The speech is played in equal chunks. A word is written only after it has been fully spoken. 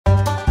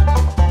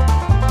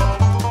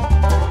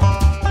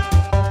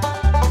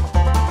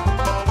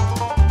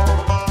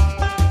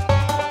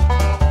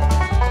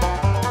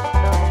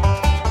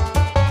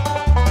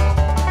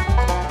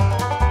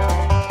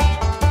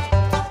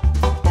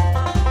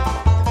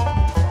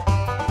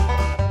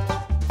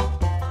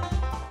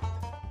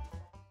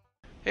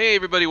Hey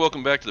everybody,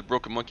 welcome back to the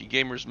Broken Monkey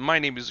Gamers. My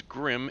name is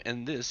Grim,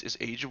 and this is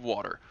Age of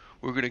Water.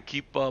 We're going to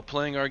keep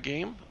playing our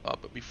game,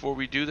 but before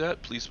we do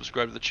that, please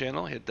subscribe to the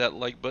channel, hit that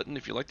like button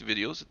if you like the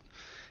videos,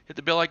 hit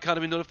the bell icon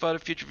to be notified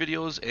of future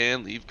videos,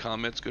 and leave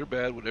comments, good or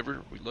bad,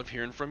 whatever. We love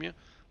hearing from you.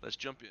 Let's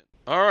jump in.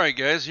 Alright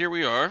guys, here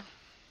we are.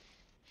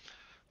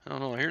 I don't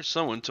know, I hear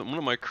one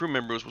of my crew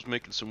members was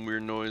making some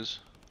weird noise.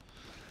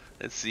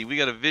 Let's see, we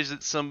got to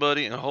visit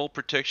somebody and hold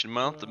protection,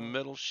 mount the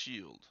metal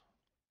shield.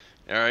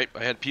 Alright,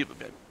 I had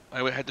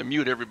to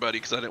mute everybody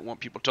because I didn't want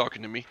people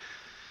talking to me.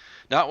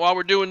 Now, while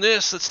we're doing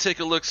this, let's take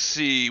a look.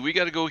 See, we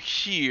got to go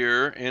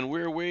here, and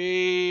we're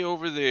way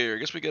over there. I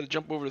guess we got to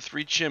jump over the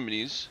 3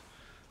 chimneys.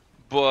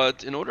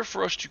 But in order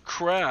for us to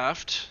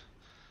craft,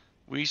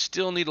 we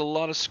still need a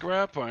lot of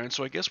scrap iron.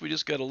 So I guess we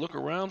just got to look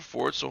around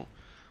for it. So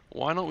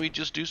why don't we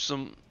just do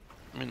some,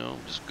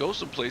 just go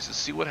some places,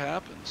 see what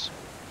happens.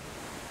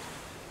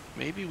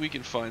 Maybe we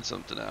can find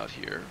something out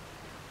here.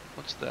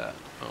 What's that?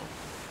 Oh,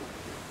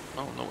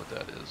 I don't know what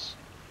that is.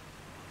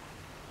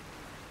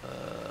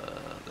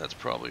 That's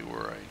probably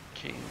where I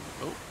came.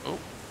 Oh.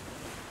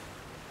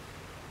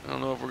 I don't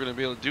know if we're going to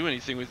be able to do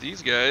anything with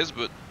these guys,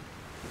 but...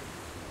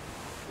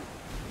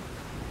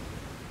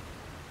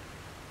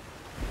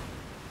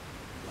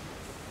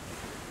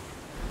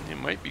 they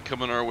might be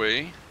coming our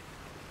way.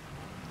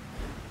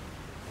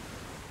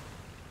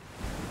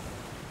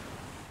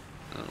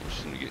 We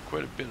seem to get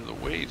quite a bit of the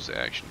waves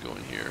action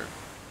going here.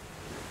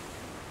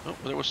 Oh,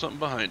 there was something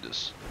behind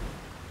us.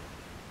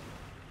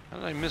 How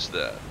did I miss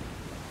that?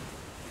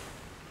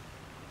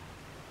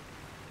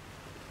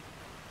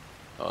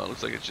 Oh, it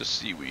looks like it's just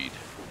seaweed.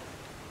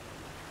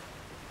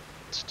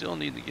 Still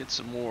need to get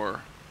some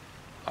more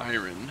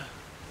iron.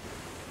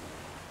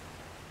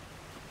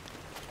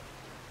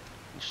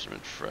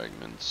 Instrument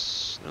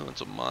fragments. No,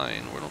 it's a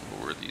mine. We don't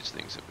know where these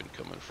things have been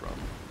coming from.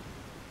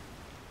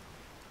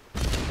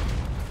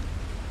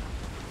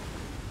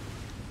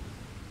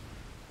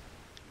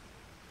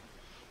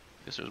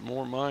 Guess there's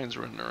more mines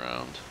running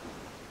around.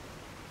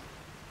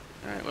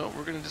 Alright, well,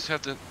 we're gonna just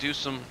have to do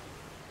some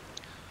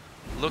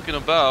looking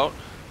about.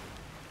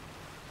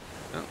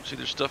 Oh, see,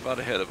 there's stuff out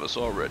ahead of us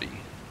already.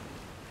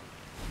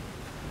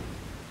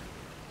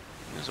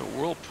 There's a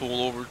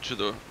whirlpool over to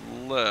the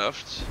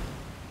left.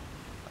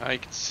 I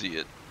can see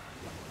it.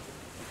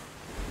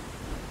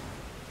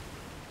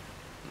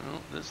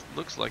 Well, this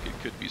looks like it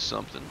could be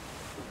something.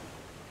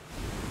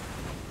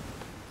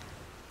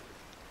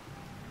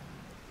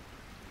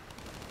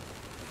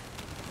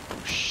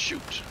 Oh,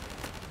 shoot.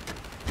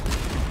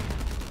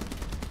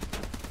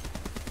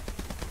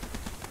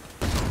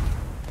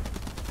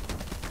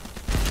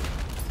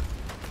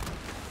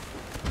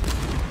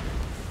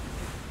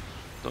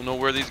 Don't know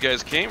where these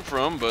guys came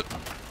from, but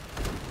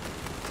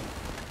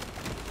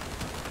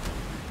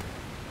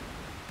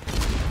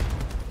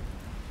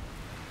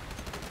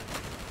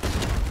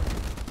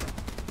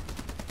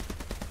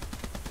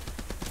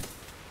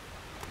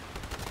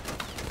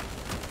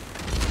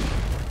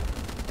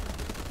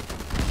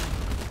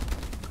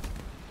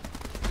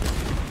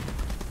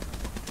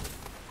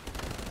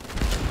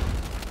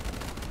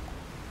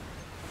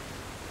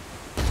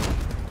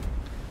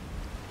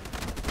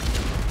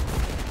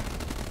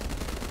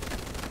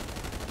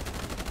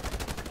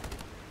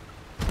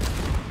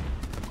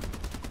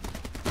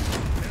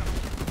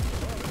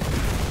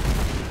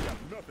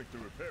to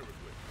repair it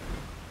with.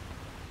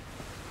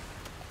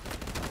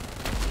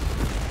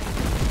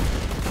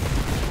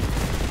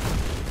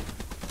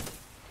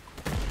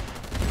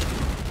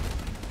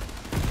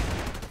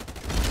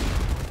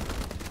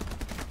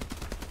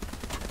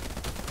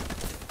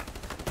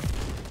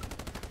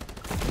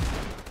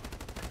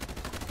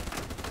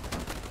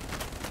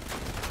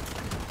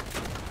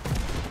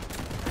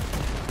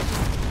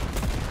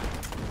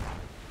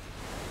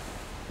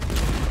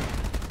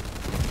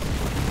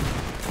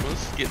 well,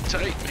 this is getting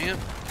tight, man.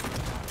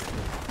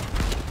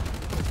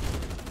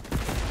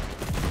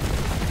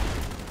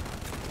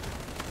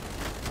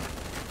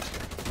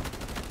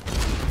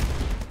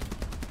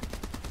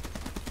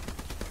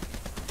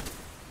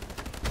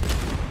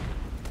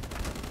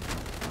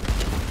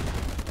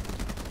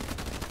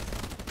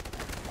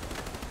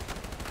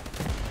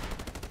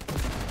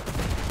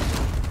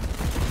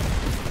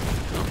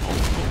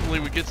 Hopefully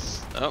we get...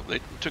 oh, they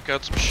took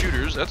out some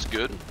shooters. That's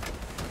good.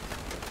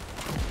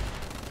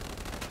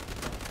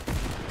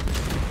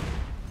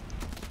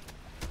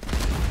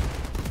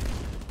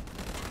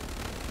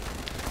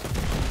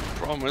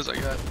 Problem is, I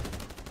got...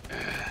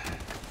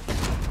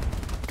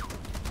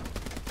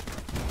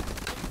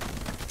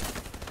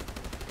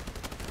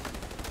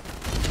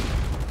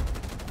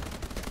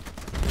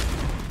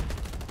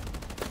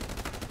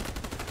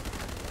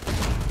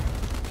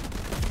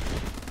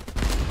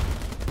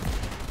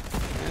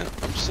 yeah,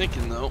 I'm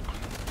sinking though.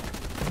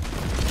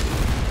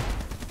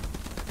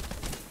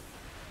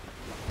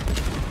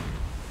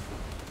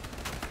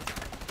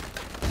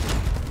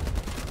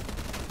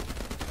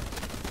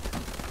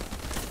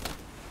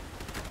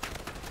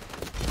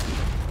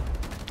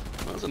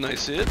 That was a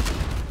nice hit.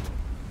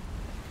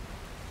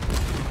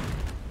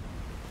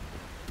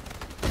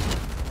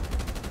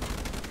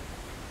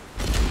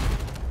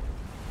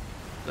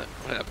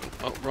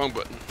 wrong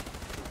button.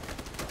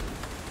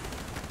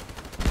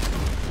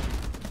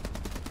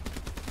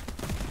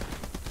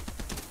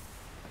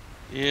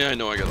 Yeah, I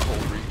know I got a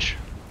hold reach.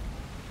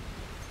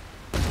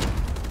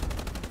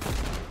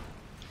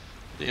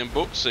 Damn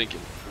boat sinking.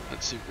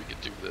 Let's see if we can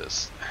do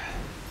this.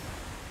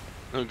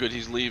 Oh good,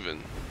 he's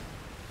leaving.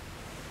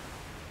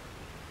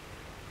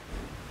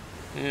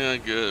 Yeah,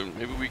 good.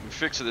 Maybe we can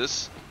fix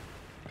this.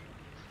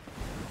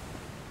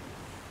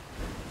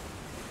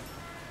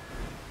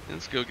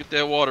 Let's go get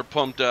that water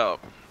pumped out.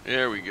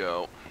 There we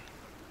go.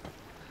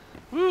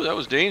 Woo, that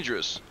was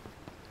dangerous.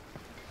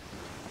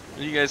 What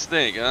do you guys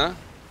think, huh?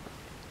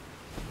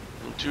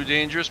 A little too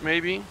dangerous,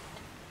 maybe?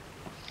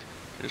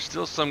 There's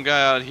still some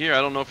guy out here.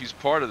 I don't know if he's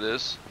part of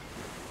this.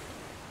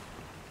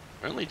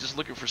 Apparently just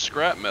looking for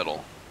scrap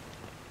metal.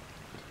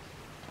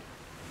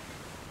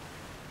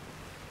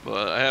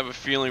 But I have a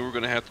feeling we're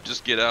going to have to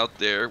just get out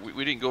there.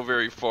 We didn't go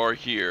very far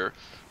here.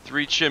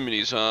 3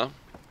 chimneys, huh?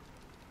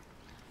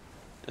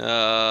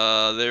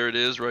 There it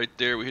is right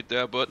there. We hit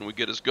that button. We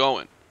get us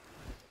going.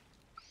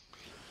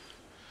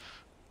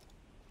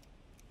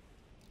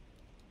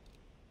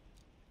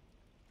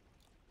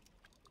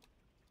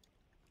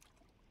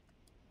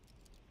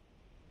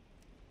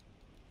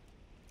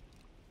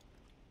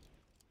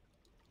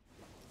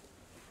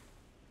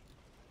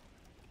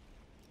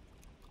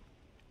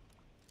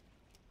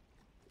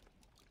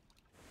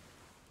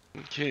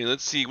 Okay,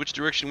 let's see which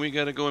direction we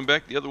got to going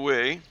back the other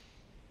way.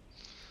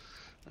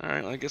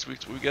 Alright, well, I guess we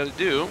got to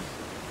do.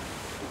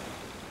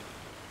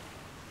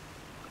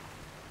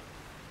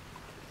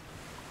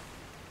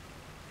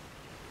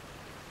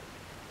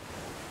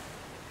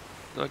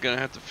 Not gonna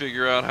have to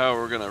figure out how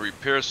we're gonna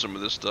repair some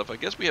of this stuff. I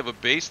guess we have a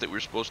base that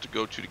we're supposed to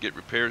go to get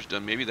repairs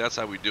done. Maybe that's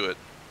how we do it.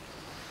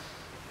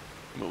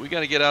 But we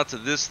gotta get out to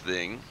this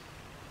thing.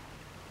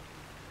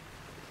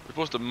 We're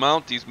supposed to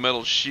mount these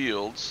metal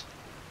shields.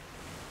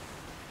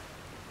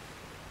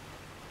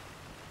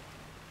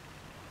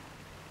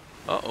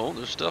 Uh-oh,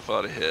 there's stuff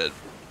out ahead.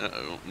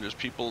 Uh-oh, there's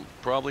people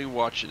probably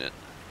watching it.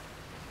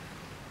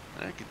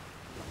 I could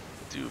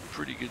do a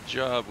pretty good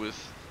job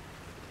with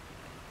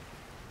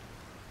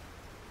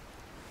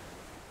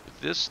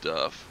this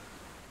stuff.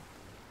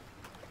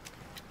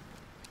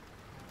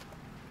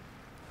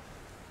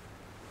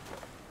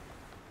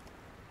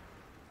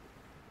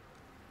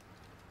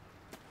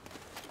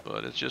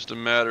 But it's just a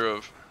matter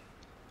of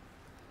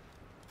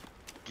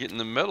getting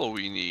the metal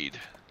we need.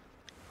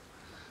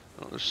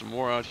 Oh, there's some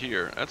more out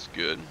here. That's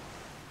good.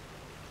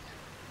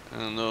 I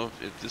don't know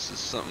if this is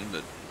something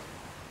that...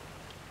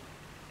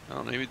 I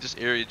don't know, maybe this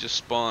area just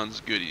spawns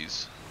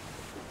goodies.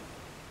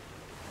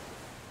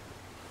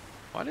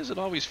 Why does it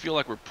always feel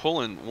like we're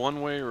pulling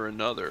one way or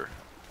another?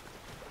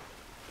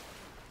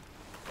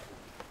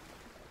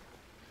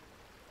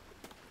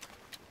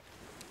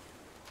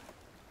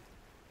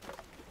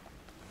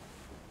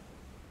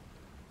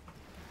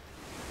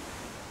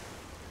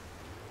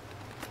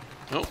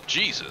 Oh,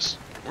 Jesus.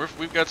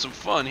 We've got some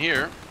fun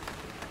here.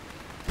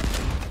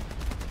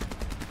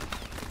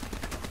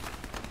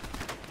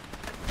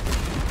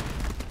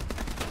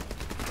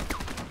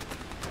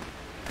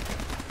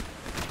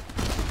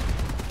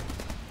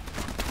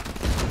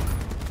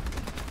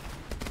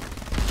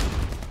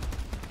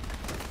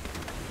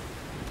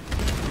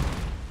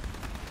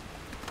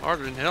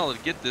 Harder than hell to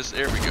get this.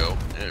 There we go.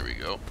 There we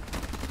go.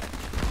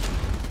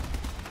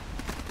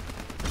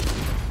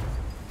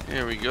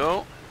 There we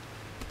go.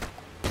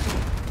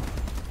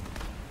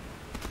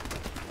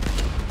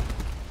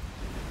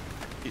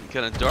 Getting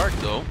kind of dark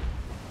though.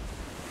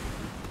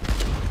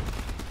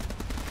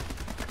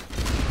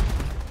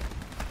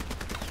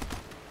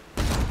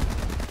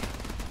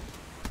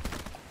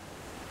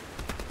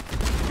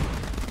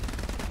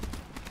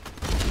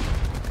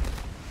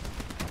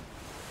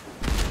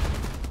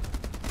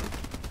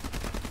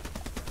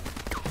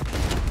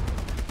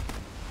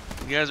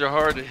 You guys are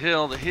hard to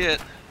hit.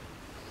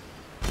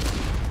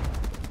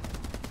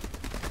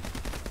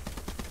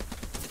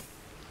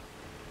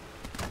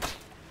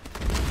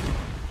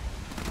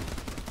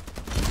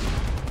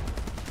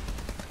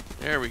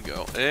 There we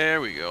go. There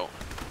we go.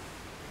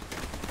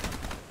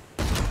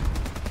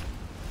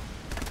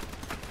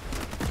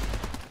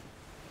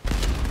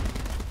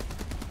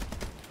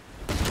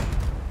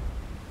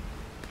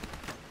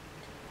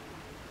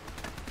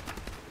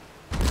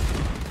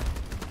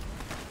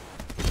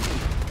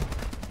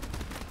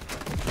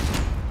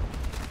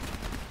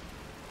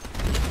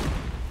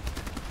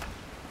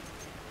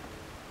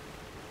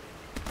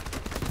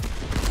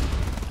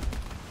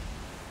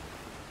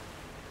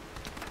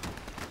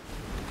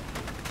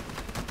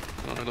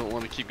 I don't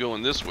want to keep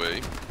going this way.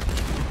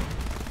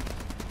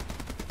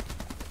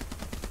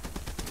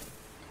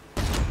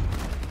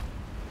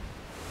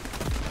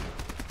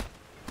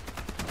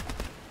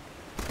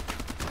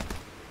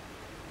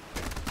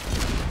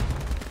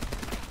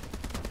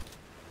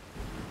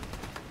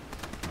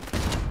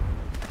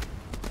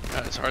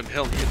 God, it's hard to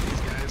hell to hit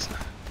these guys.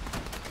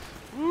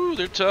 Woo,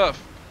 they're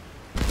tough.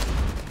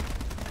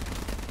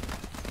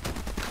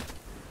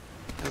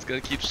 Just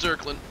gotta keep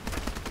circling.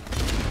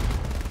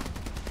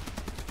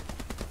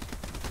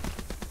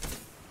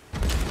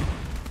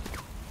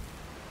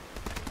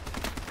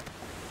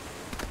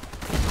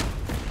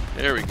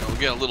 There we go. We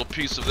got a little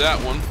piece of that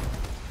one.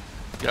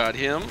 Got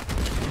him.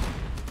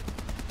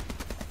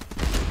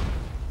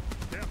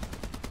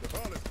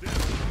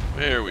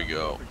 There we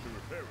go.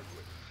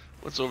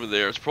 What's over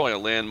there? It's probably a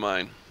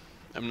landmine.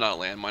 I'm not a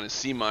landmine, a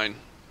sea mine.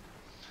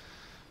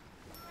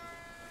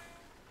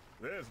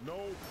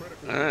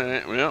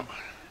 Alright, well.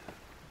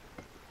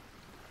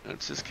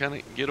 Let's just kind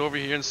of get over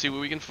here and see what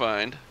we can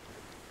find.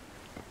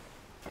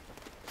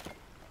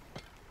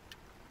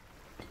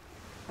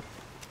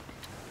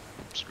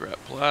 Scrap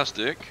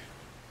plastic.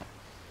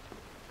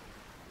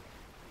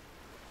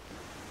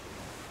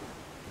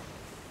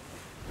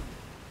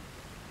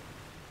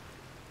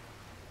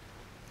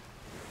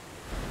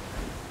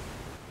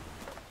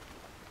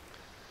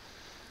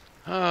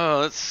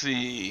 Let's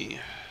see.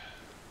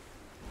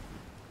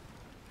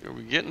 Are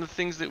we getting the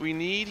things that we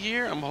need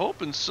here? I'm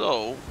hoping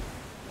so.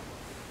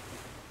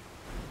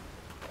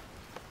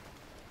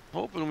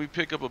 Hoping we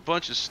pick up a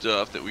bunch of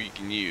stuff that we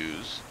can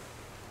use.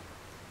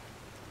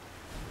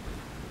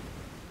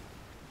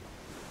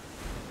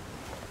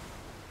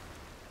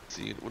 Let's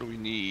see, what do we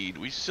need?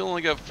 We still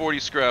only got 40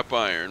 scrap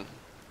iron.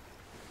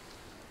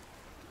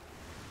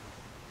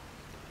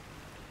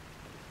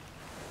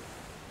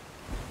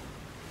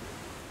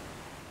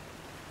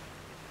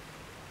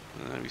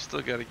 We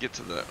still got to get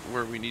to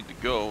where we need to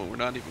go, and we're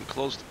not even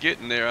close to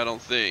getting there, I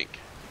don't think.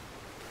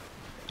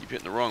 Keep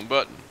hitting the wrong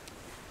button.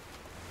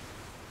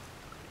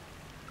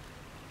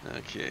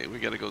 Okay, we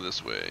got to go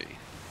this way.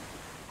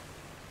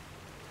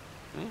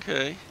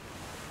 Okay.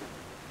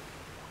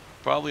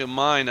 Probably a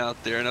mine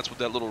out there, and that's what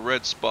that little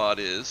red spot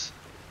is.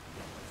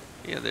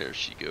 Yeah, there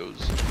she goes.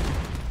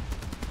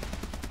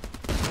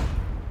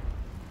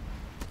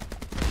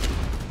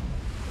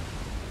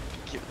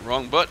 Keep hitting the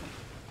wrong button.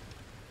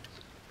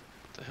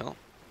 What the hell?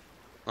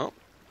 Oh.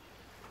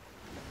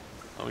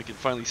 Oh, we can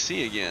finally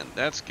see again.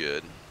 That's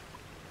good.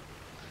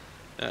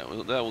 That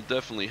will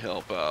definitely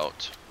help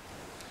out.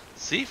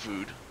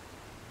 Seafood?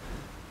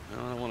 I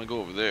don't want to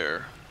go over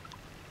there.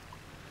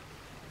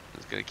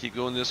 Just gotta keep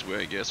going this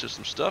way, I guess. There's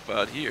some stuff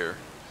out here.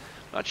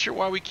 Not sure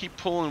why we keep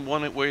pulling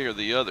one way or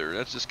the other.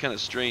 That's just kind of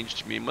strange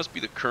to me. It must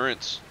be the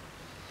currents.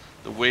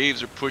 The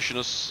waves are pushing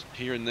us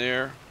here and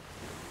there.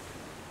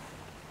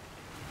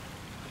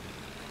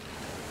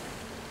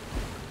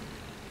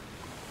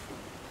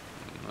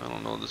 I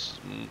don't know. This is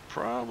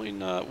probably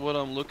not what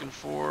I'm looking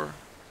for.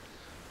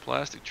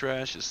 Plastic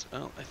trash is...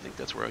 Oh, I think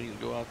that's where I need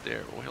to go out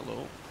there. Oh,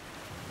 hello.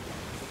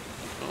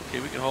 Okay,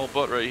 we can haul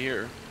butt right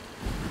here.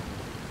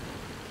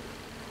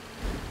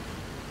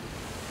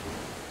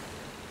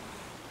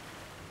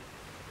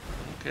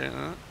 Okay,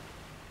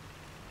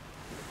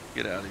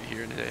 get out of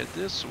here and head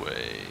this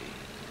way.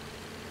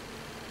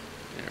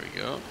 There we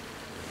go.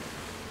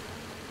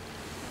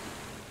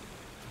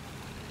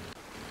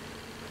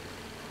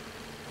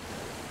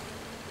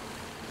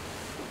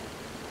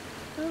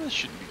 Well, this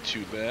shouldn't be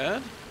too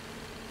bad.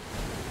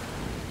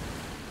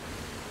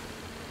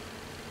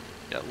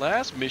 That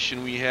last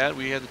mission we had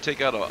to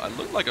take out it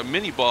looked like a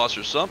mini boss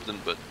or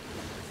something, but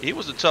he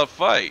was a tough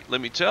fight,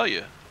 let me tell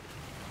you.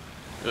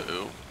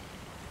 Uh-oh.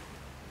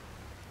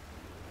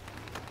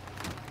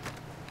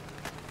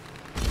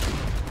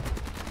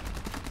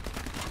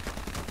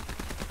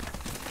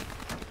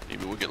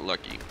 Maybe we'll get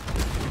lucky.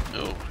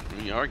 Oh,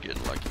 we are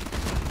getting lucky.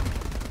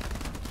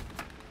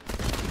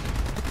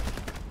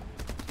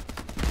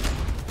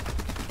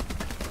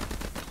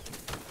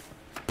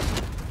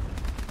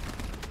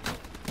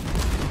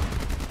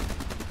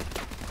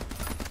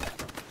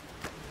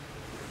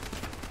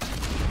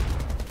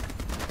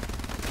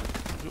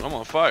 Ooh, I'm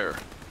on fire.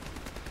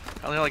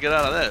 How the hell I get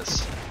out of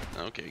this?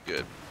 Okay,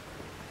 good.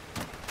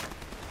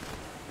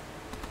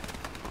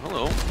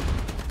 Hello.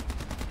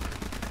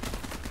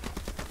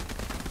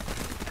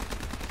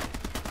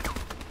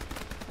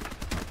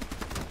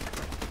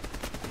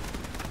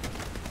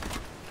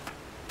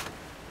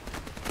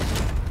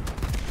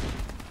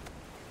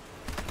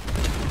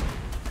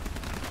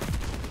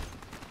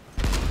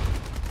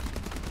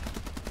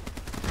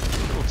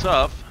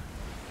 Tough.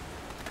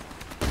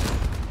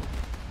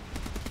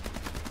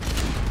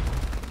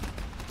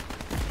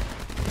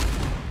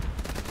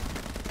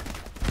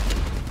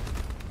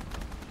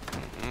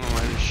 I'm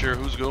not even sure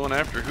who's going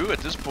after who at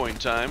this point in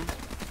time.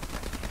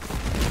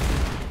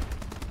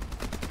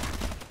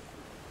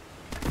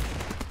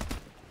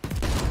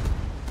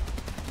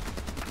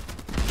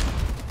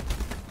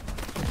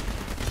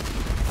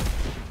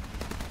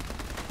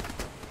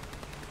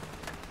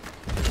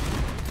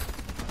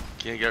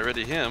 Can't get rid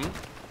of him.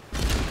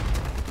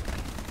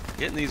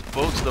 Getting these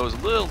boats, though, is a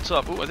little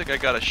tough. Ooh, I think I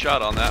got a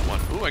shot on that one.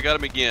 Ooh, I got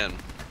him again.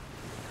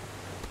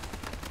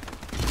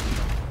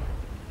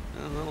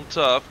 A little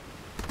tough.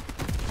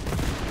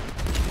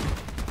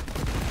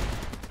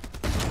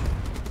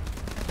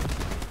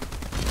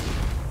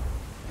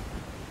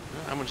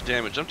 How much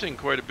damage? I'm taking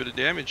quite a bit of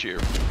damage here.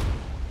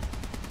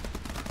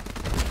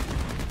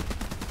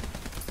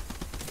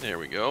 There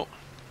we go.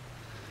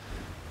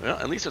 Well,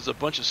 at least there's a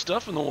bunch of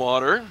stuff in the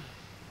water.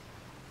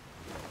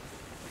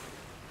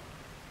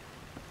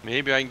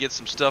 Maybe I can get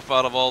some stuff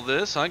out of all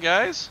this, huh,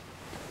 guys?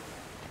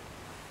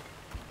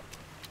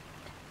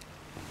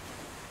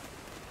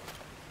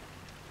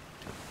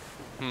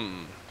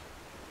 Hmm.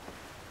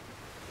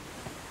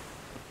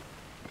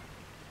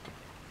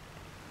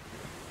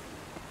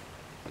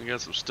 We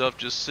got some stuff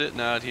just sitting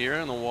out here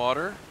in the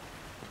water.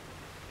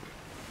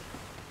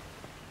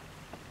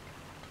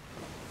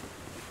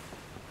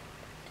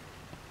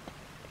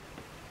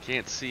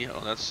 Can't see.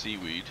 Oh, that's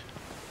seaweed.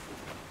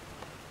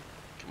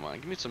 Come on,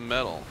 give me some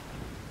metal.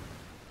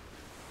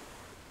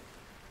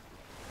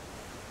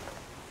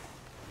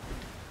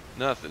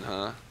 Nothing,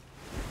 huh?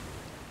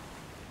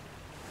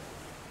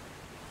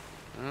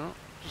 Well,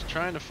 just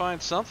trying to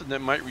find something that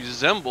might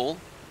resemble,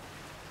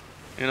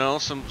 you know,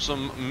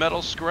 some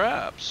metal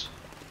scraps.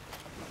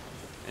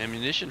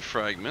 Ammunition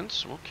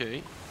fragments.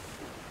 Okay.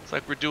 It's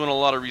like we're doing a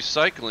lot of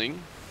recycling.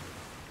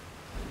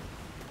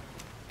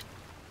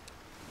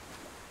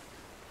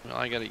 Well,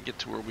 I gotta get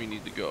to where we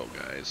need to go,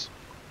 guys.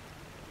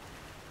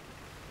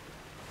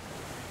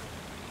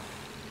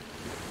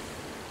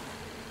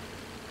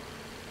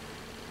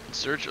 In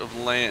search of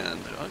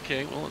land.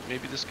 Okay, well,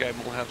 maybe this guy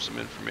will have some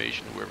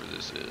information, whoever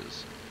this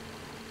is.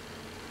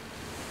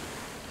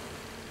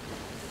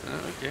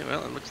 Okay,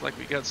 well, it looks like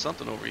we got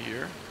something over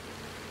here.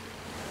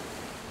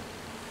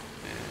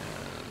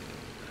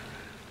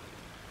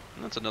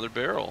 And that's another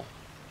barrel.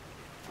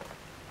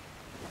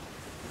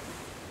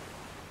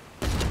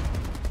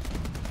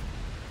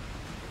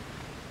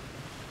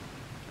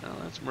 Well,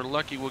 we're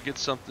lucky we'll get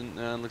something.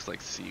 Looks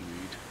like seaweed.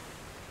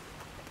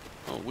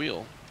 Oh,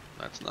 wheel.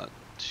 That's not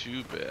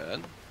too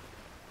bad.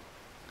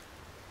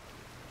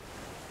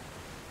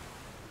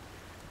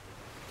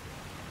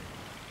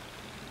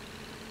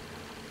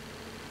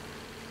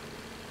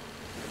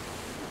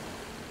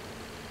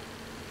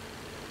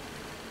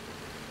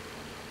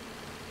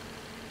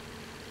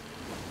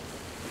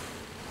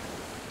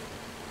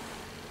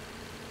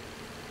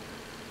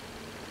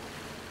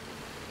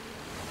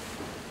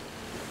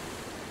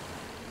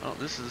 Oh,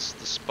 this is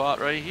the spot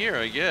right here,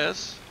 I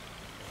guess.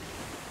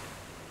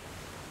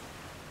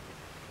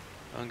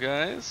 Oh,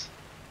 guys.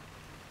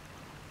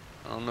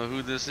 I don't know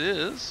who this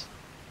is.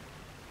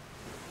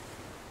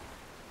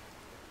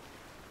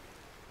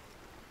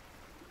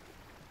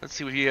 Let's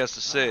see what he has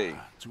to say.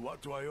 To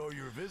what do I owe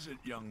your visit,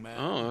 young man?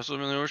 Oh, so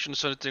I'm in the ocean,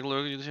 decided to take a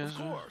look. Of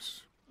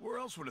course. Where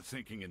else would a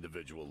thinking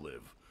individual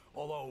live?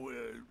 Although,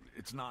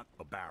 it's not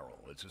a barrel,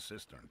 it's a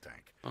cistern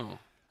tank. Oh.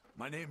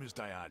 My name is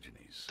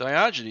Diogenes.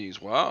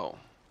 Diogenes, wow.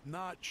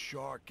 Not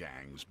shark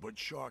gangs, but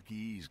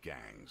Sharkies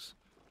gangs.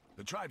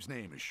 The tribe's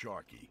name is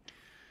Sharky.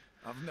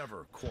 I've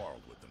never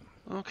quarreled with them.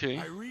 Okay.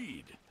 I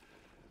read.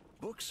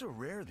 Books are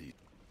rare these.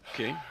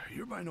 Okay.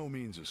 You're by no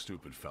means a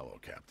stupid fellow,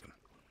 Captain.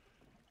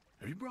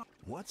 Have you brought...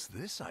 What's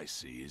this I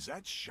see? Is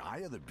that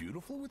Shia the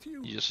Beautiful with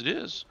you? Yes, it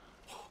is.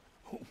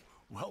 Oh,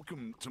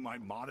 welcome to my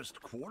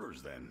modest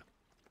quarters, then.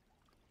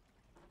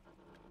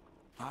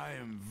 I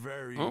am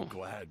very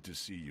glad to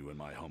see you in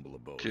my humble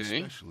abode,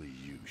 especially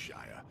you,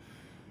 Shia.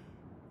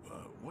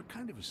 What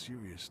kind of a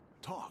serious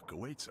talk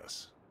awaits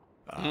us?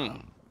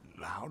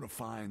 How to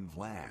find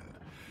land.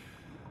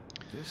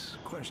 This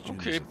question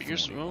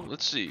is well,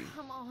 let's see.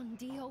 Come on,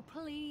 Dio,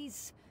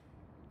 please.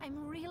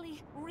 I'm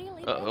really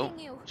Uh-oh. begging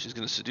you. She's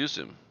gonna seduce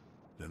him.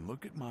 Then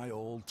look at my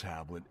old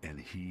tablet and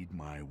heed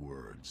my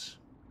words.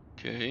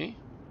 Okay.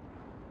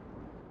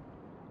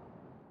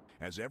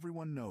 As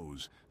everyone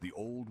knows, the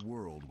old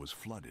world was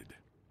flooded.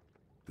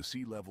 The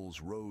sea levels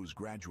rose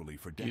gradually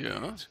for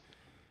decades,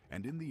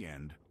 and in the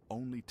end,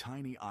 only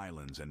tiny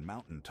islands and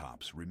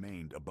mountaintops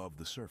remained above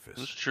the surface.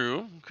 That's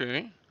true.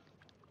 Okay.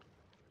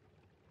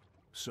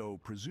 So,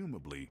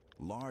 presumably,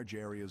 large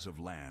areas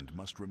of land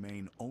must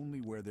remain only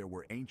where there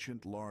were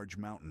ancient large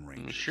mountain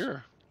ranges.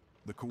 Sure.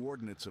 The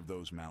coordinates of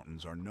those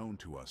mountains are known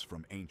to us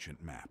from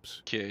ancient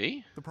maps.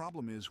 Okay. The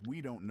problem is we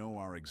don't know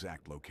our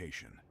exact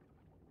location,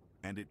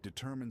 and it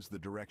determines the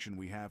direction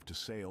we have to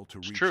sail to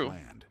reach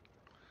land.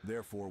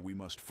 Therefore, we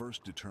must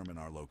first determine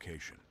our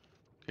location.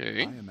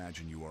 Okay. I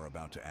imagine you are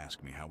about to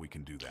ask me how we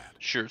can do that.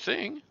 Sure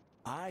thing.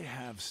 I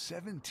have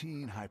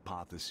 17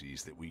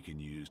 hypotheses that we can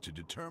use to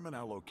determine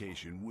our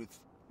location with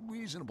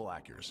reasonable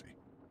accuracy.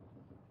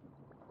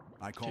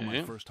 I call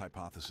my first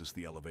hypothesis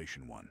the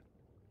elevation one.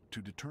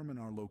 To determine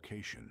our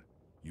location,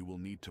 you will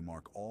need to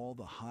mark all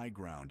the high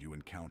ground you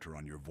encounter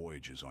on your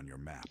voyages on your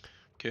map.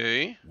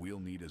 Okay. We'll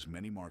need as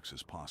many marks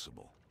as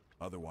possible.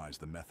 Otherwise,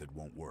 the method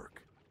won't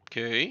work.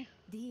 Okay.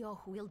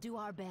 Dio, we'll do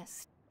our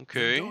best.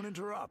 Okay. Don't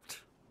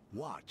interrupt.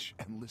 Watch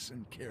and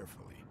listen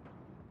carefully.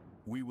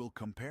 We will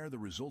compare the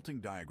resulting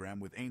diagram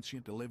with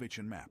ancient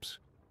elevation maps.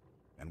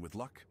 And with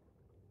luck,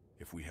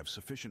 if we have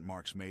sufficient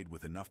marks made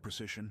with enough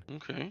precision,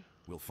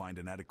 we'll find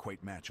an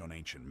adequate match on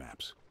ancient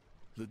maps.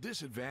 The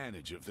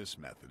disadvantage of this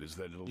method is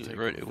that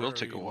it'll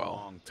take a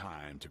long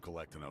time to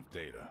collect enough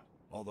data,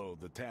 although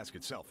the task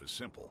itself is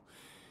simple.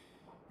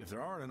 If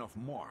there aren't enough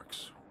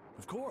marks,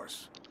 of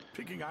course,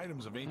 picking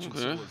items of ancient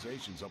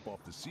civilizations up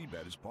off the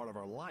seabed is part of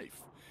our life.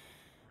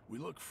 We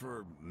look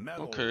for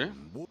metal,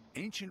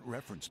 ancient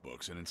reference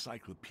books and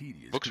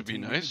encyclopedias. Books would be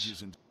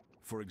nice.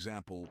 For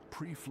example,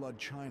 pre-flood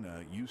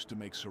China used to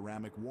make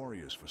ceramic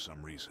warriors for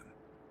some reason.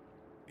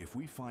 If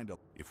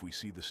we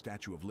see the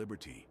Statue of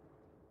Liberty,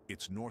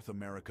 It's North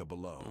America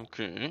below.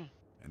 Okay.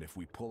 And if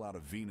we pull out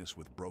of Venus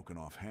with broken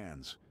off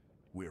hands,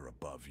 we're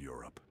above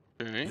Europe.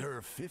 Okay. There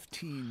are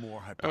 15 more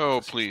Oh,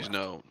 hypotheses please left.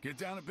 no. Get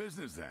down to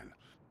business then.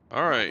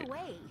 All By right. the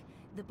way,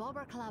 the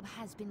Bobber Club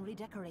has been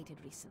redecorated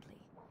recently.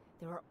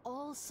 There are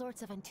all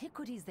sorts of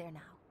antiquities there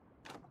now.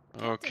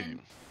 Okay. Captain,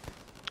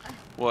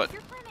 What? If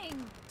you're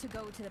planning to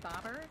go to the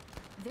Bobber,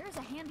 there's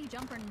a handy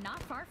jumper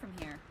not far from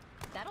here.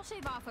 That'll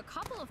shave off a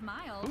couple of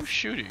miles. Who's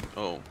shooting?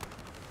 Oh.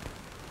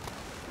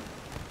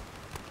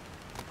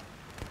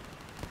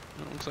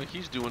 It looks like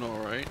he's doing all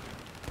right.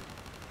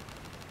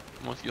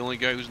 I'm not the only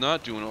guy who's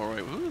not doing all right.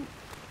 Ooh.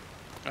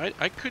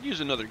 I could use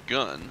another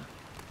gun.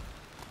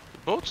 The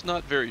boat's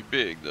not very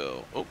big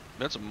though. Oh,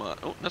 that's a mine.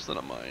 Oh, that's not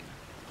a mine.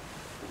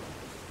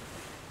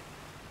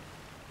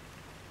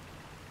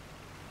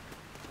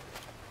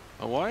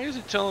 Why is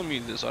it telling me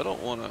this? I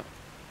don't want to. What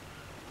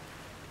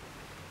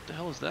the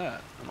hell is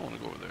that? I don't want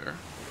to go over there.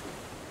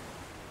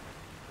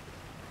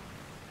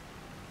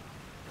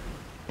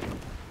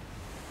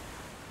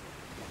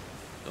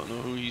 Don't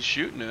know who he's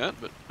shooting at,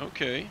 but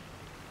okay.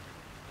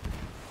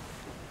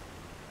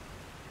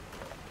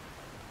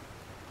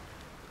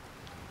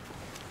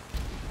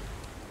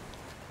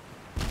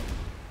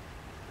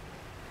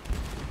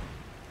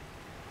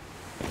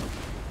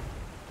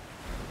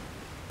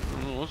 I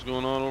don't know what's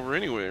going on over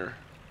anywhere.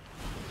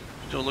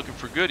 Still looking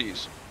for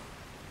goodies.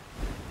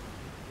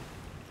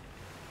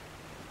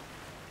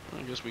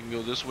 I guess we can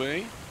go this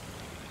way.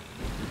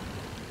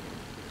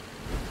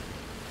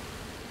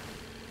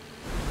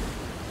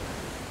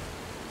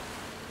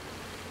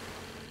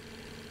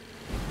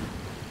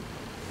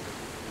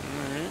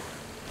 Alright.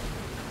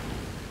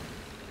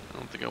 I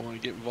don't think I want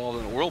to get involved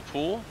in a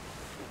whirlpool.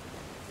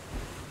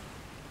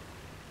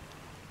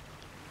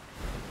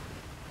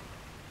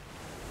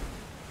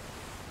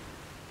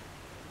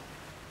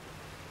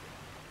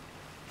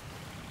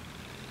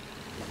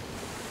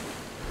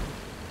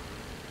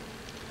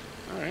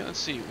 Alright, let's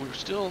see. We're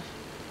still...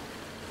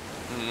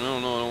 No,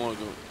 I don't want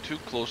to go too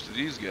close to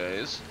these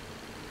guys.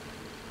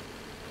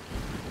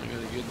 I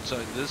gotta get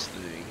inside this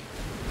thing.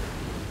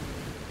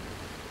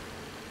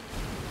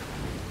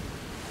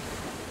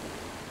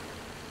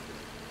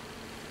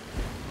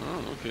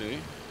 Oh, okay.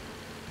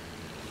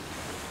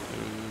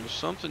 There's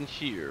something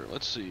here.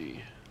 Let's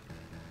see.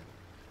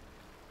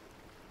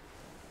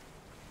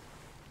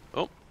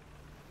 Oh.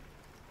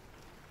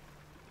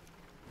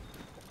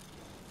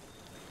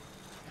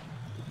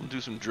 We'll do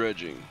some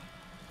dredging.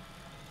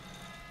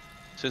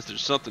 Since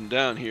there's something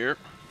down here,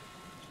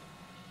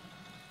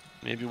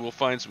 maybe we'll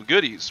find some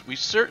goodies. We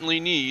certainly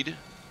need...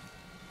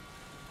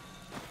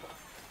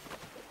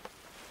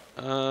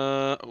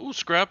 ooh,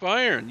 scrap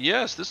iron.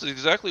 Yes, this is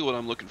exactly what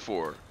I'm looking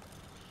for.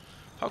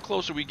 How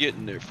close are we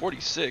getting there?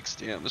 46?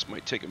 Damn, this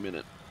might take a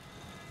minute.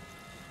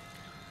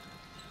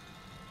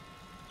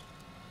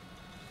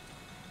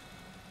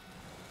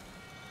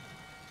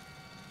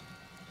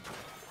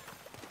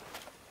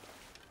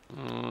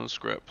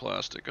 Scrap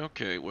plastic.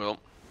 Okay, well,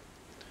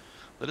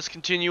 let us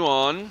continue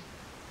on.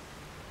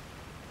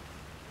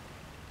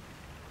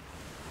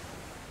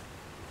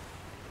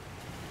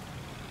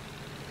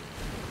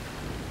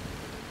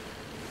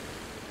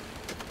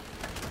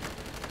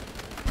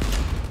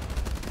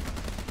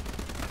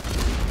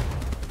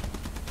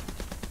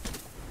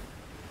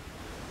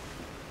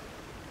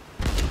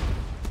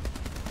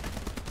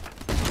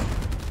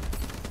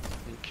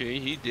 Okay,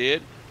 he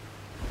did.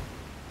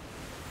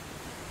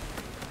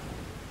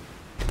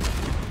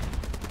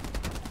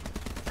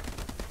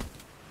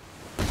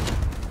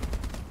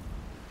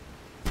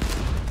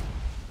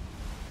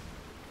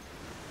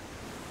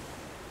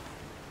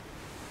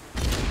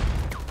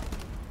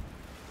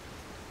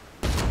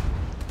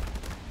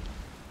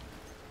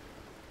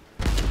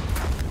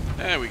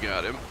 There we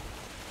got him.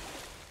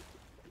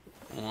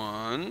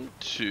 1,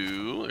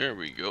 2, there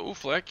we go.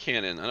 Flat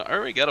cannon. I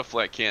already got a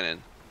flat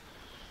cannon.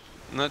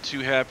 I'm not too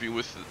happy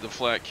with the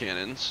flat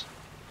cannons.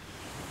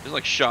 They're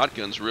like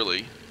shotguns,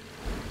 really.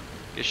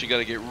 Guess you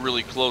gotta get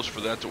really close for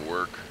that to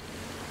work.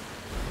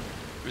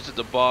 Visit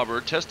the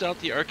Bobber. Test out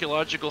the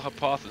archaeological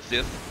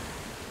hypothesis.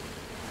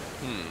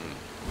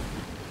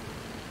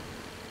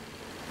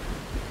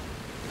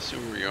 Let's see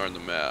where we are on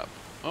the map.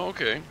 Oh,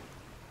 okay.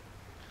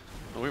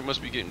 Oh, we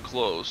must be getting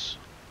close.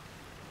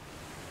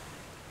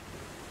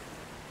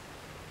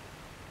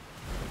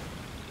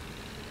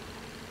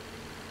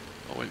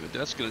 Oh wait, but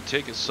that's gonna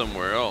take us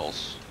somewhere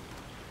else.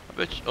 I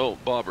bet you, oh,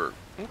 Bobber.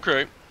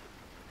 Okay.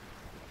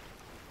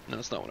 No,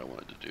 that's not what I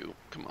wanted to do.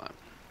 Come on.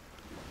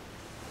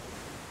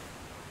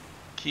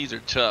 Keys are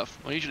tough.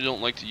 I usually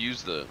don't like to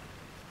use the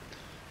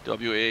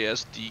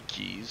WASD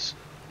keys.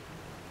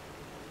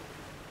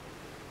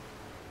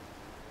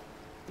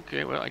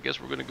 Okay, well, I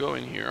guess we're gonna go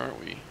in here, aren't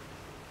we?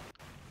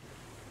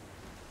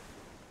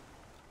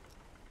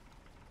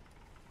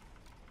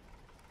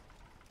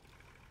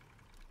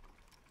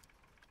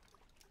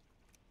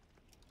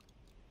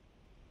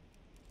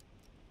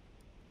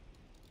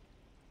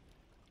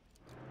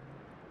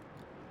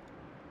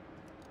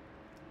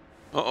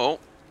 Uh-oh.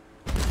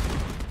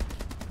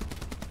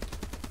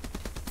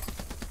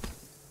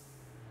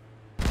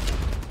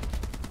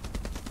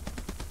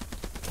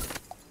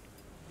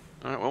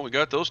 we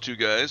got those two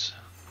guys.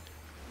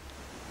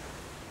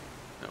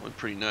 That went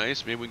pretty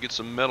nice. Maybe we can get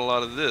some metal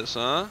out of this,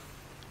 huh?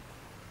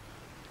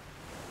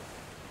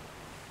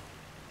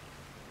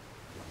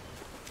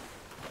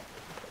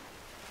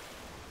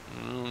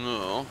 I don't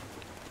know.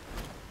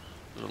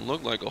 Doesn't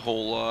look like a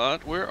whole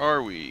lot. Where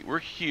are we? We're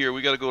here.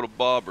 We gotta go to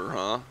Bobber,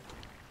 huh?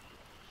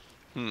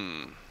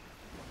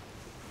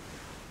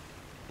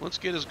 Let's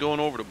get us going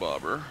over to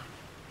Bobber.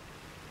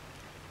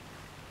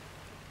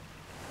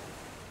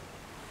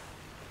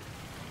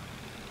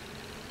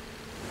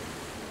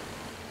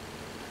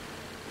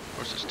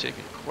 Of course, it's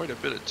taking quite a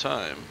bit of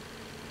time.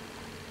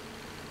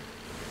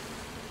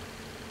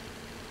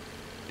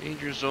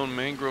 Danger zone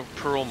mangrove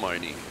pearl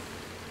mining.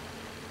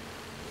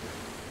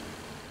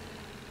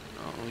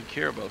 I don't really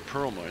care about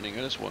pearl mining.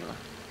 I just want to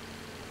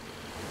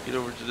get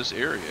over to this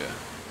area.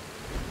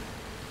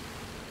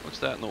 What's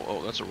that? No,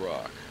 oh, that's a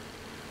rock.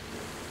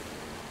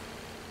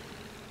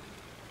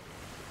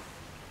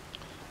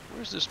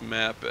 Where's this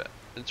map at?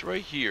 It's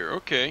right here.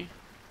 Okay.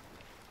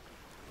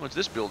 What's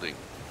this building?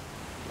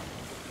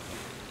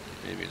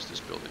 Maybe it's this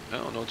building. I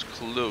don't know. It's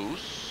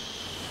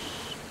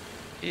close.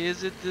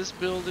 Is it this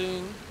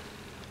building?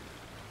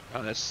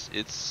 Oh, it's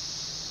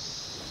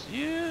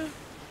yeah.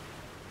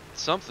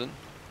 It's something.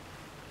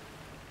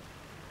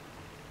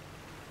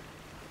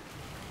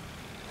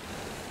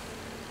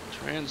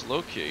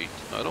 Translocate.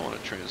 I don't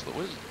want to translocate.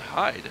 What is it?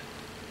 Hide.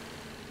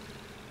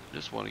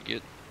 Just want to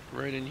get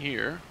right in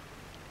here.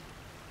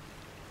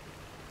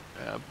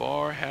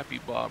 Bar Happy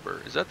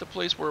Bobber. Is that the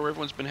place where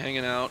everyone's been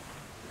hanging out?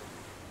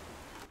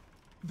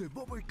 The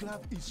Bobber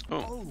Club is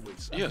Oh,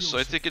 always yes,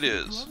 I think it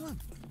is.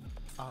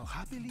 I'll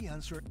happily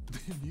answer.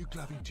 The new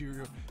club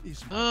interior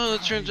is. Oh,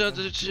 it turns out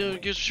that it's.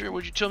 Guess sure.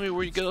 Would you tell me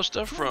where you got all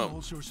stuff from?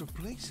 All sorts of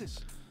places.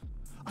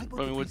 I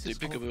mean, what they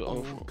pick up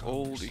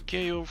old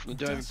IKEA from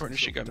the diving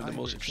partnership. Got me the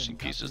most interesting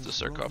pieces. The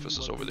sarcophagus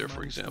is over there,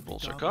 for example.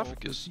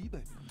 Sarcophagus.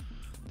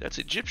 That's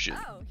Egyptian.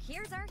 Oh,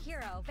 here's our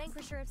hero,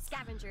 vanquisher of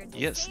scavengers.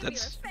 Yes, savior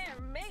that's. of fair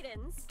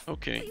maidens.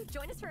 Okay. Will you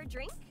join us for a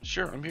drink?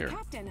 Sure, I'm here.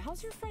 Captain,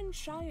 how's your friend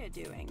Shia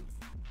doing?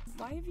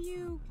 Why have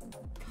you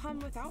come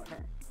without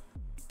her?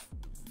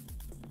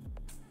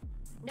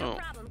 No Oh.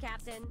 problem,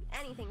 Captain.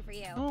 Anything for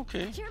you.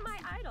 Okay. You're my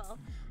idol.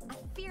 A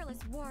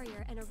fearless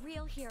warrior and a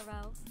real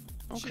hero.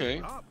 Okay.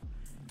 Cheer up.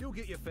 You'll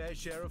get your fair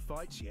share of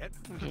fights yet.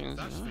 Okay.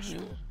 That's for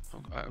sure.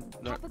 Okay, I'm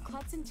not Have the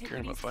club's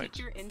caring about antiquities fights. piqued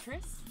your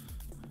interest?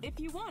 If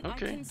you want,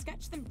 Okay. I can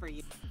sketch them for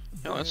you.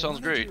 Yeah, that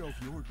sounds great. The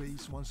manager of your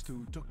base wants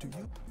to talk to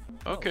you.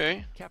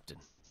 Okay. Captain,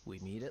 we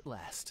meet at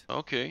last.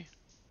 Okay.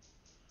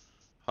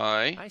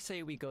 Hi. I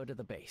say we go to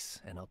the base,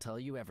 and I'll tell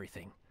you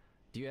everything.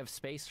 Do you have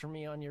space for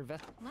me on your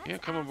vessel? Let's Yeah,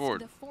 come ask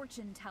aboard. the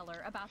fortune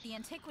teller about the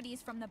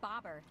antiquities from the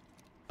Bobber.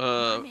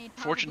 Mermaid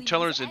Fortune probably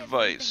teller's knows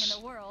everything advice.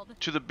 in the world.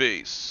 To the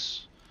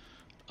base.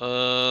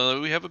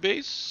 We have a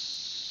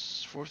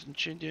base. Fourth and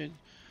Chindian.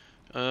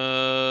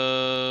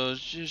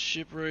 Just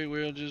shipwright.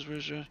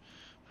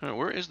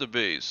 Where is the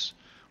base?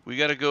 We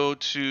gotta go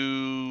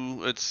to.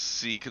 Let's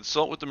see.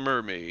 Consult with the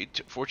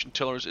mermaid. Fortune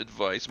teller's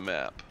advice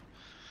map.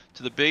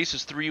 To the base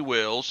is 3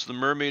 whales. So the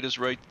mermaid is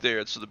right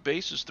there. So the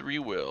base is 3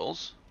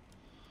 whales.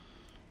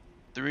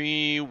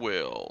 3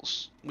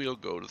 whales. We'll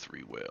go to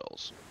 3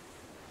 whales.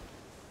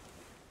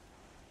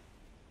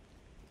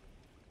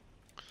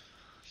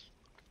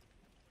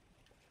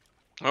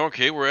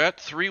 Okay, we're at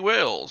 3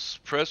 whales.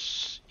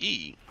 Press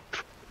E.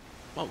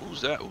 Oh,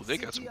 who's that? Oh, they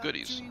got some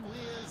goodies.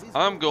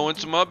 I'm going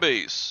to my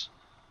base.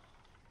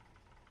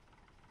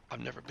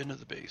 I've never been to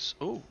the base.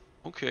 Oh,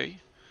 okay.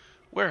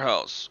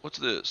 Warehouse. What's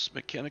this?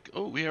 Mechanic.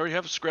 Oh, we already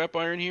have scrap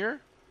iron here?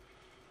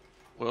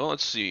 Well,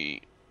 let's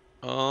see.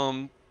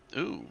 Ooh.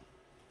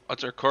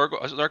 That's our cargo.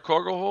 Is it our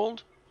cargo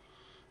hold?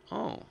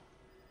 Oh.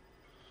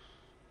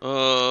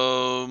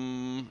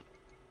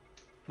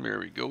 There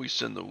we go. We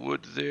send the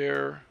wood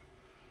there.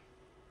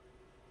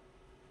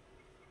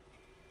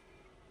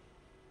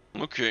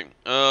 Okay.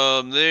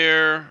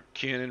 There.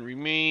 Cannon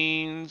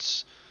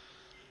remains.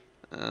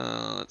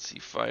 Let's see.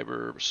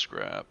 Fiber,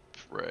 scrap,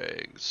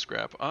 rags,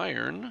 scrap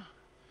iron.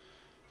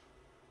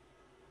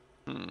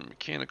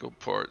 Mechanical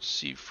parts,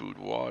 seafood,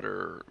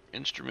 water,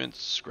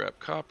 instruments, scrap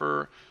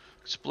copper,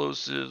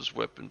 explosives,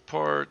 weapon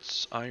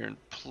parts, iron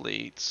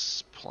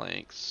plates,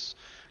 planks,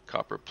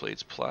 copper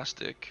plates,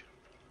 plastic.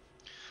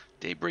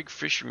 Daybreak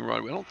fishing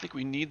rod. I don't think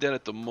we need that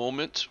at the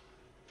moment.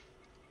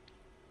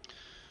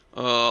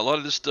 A lot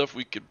of this stuff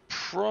we could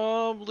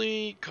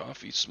probably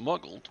coffee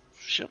smuggled,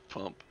 ship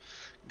pump,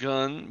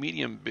 gun,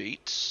 medium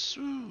bait.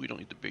 Ooh, we don't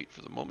need the bait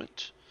for the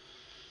moment.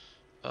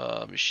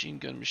 Machine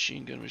gun,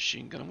 machine gun,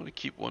 machine gun. I'm going to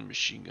keep one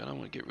machine gun. I'm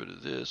going to get rid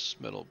of this.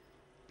 Metal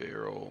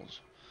barrels.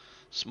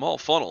 Small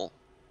funnel.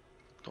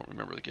 Don't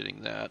remember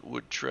getting that.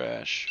 Wood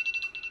trash.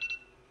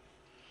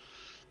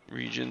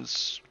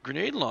 Regions.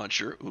 Grenade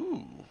launcher.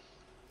 Ooh.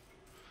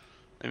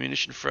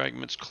 Ammunition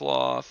fragments,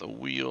 cloth, a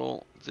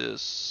wheel.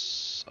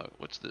 This.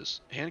 What's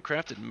this?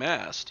 Handcrafted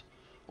mast.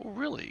 Oh,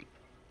 really?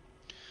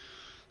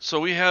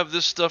 So we have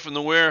this stuff in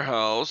the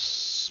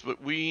warehouse,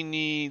 but we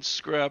need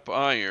scrap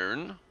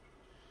iron.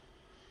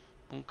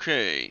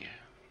 Okay.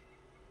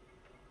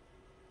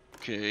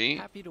 Okay.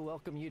 Happy to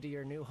welcome you to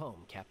your new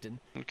home, Captain.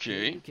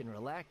 Okay. Here you can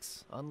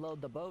relax,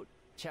 unload the boat,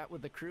 chat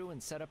with the crew,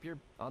 and set up your...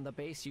 On the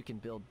base, you can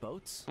build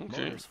boats,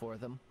 Okay. motors for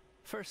them.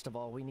 First of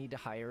all, we need to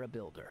hire a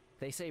builder.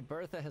 They say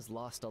Bertha has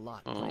lost a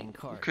lot playing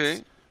cards.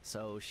 Okay.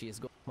 So she is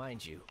going...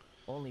 Mind you,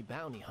 only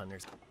bounty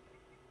hunters...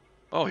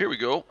 Oh, here we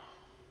go.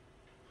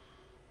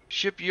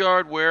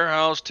 Shipyard,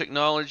 warehouse,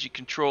 technology,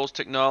 controls,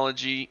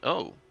 technology.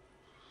 Oh.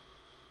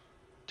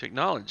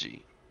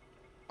 Technology.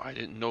 I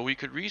didn't know we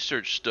could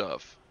research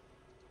stuff.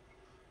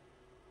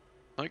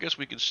 I guess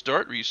we could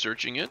start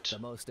researching it. The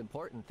most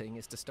important thing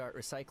is to start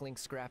recycling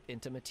scrap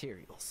into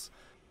materials.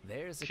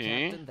 There's a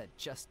Okay. captain that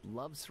just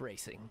loves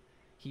racing.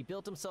 He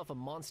built himself a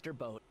monster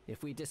boat.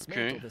 If we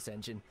dismantle this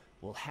engine,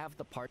 we'll have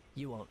the part.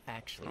 You won't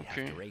actually have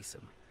to race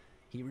him.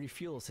 He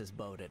refuels his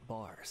boat at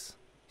bars.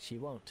 She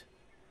won't.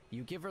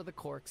 You give her the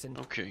corks and...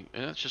 Okay,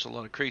 and that's just a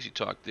lot of crazy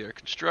talk there.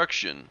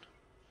 Construction.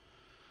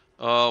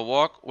 Wait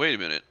a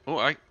minute.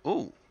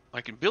 Oh,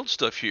 I can build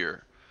stuff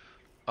here.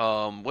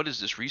 What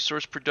is this?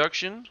 Resource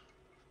production?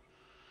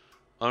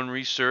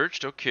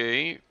 Unresearched.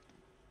 Okay.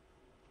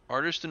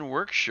 Artisan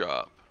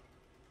workshop.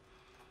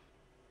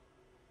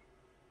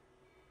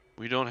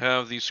 We don't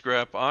have the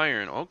scrap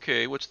iron.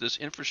 Okay, what's this?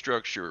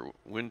 Infrastructure.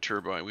 Wind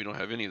turbine. We don't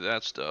have any of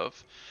that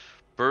stuff.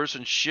 Berths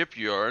and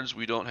shipyards.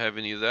 We don't have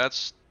any of that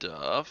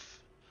stuff.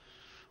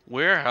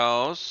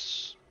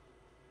 Warehouse.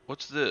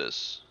 What's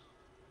this?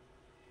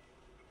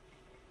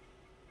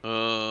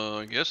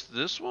 I guess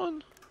this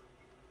one?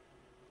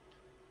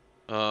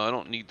 I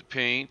don't need the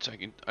paint.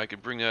 I can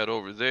bring that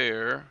over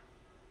there.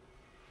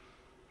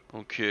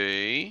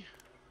 Okay.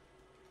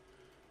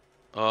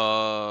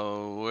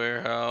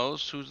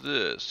 Warehouse. Who's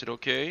this? Is it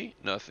okay?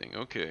 Nothing.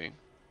 Okay. I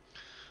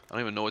don't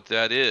even know what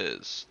that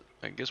is.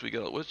 I guess we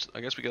got a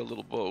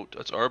little boat.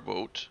 That's our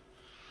boat.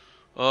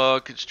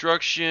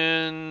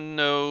 Construction.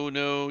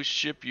 No.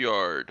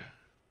 Shipyard.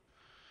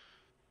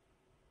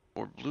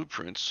 Or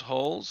blueprints.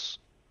 Hulls.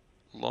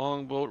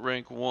 Longboat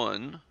rank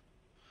 1.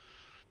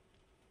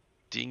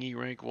 Dinghy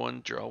rank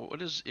 1. Draw.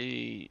 What is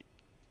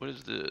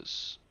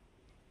this?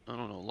 I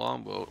don't know.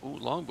 Longboat. Ooh,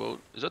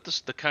 longboat. Is that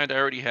the kind I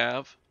already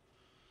have?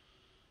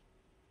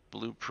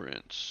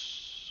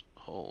 Blueprints.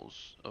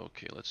 Hulls.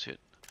 Okay, let's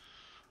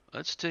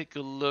take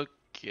a look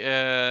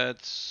at...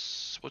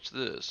 What's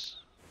this?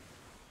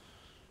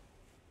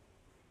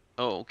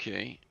 Oh,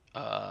 okay.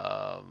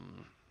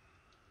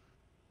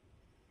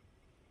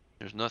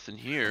 There's nothing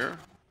here.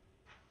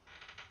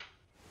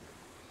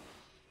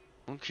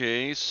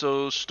 Okay,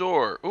 so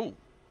store. Oh,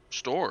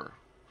 store.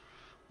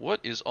 What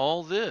is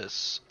all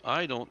this?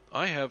 I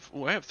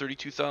have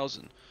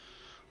 32,000.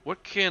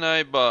 What can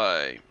I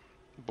buy?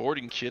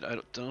 Boarding kit. I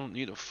don't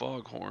need a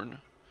foghorn.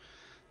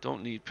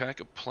 Don't need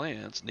pack of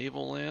plants.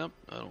 Naval lamp.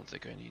 I don't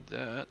think I need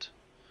that.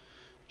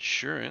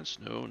 Insurance.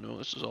 No.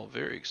 This is all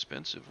very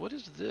expensive. What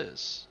is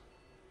this?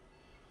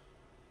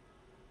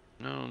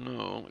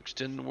 No.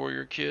 Extended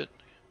warrior kit.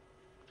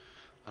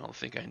 I don't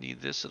think I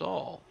need this at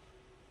all.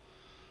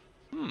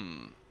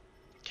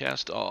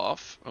 Cast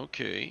off.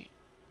 Okay.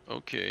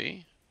 Oh.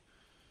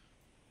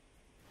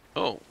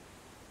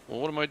 Well,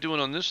 what am I doing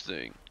on this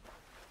thing?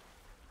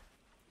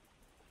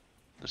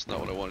 That's not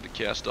what I wanted to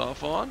cast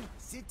off on.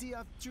 City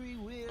of Tree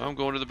Wheel. I'm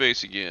going to the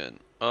base again.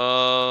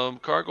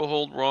 Cargo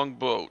hold, wrong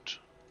boat.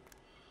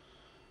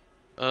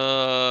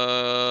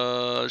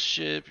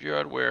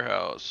 Shipyard,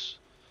 warehouse.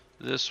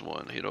 This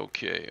one. Hit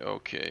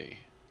okay.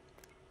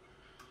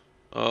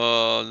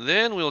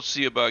 Then we'll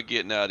see about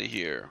getting out of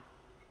here.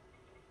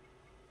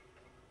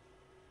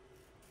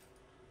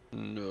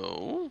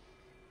 No.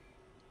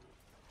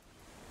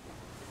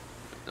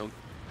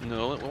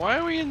 No. Why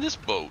are we in this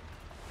boat?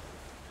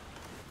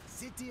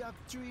 City of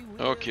Tree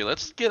Wheel. Okay,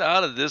 let's get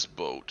out of this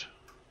boat.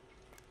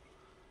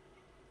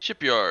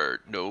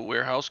 Shipyard. No.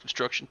 Warehouse,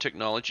 construction,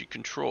 technology,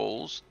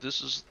 controls. This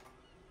is...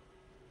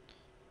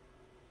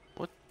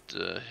 What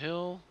the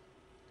hell?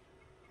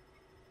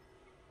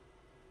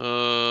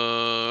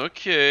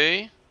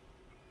 Okay.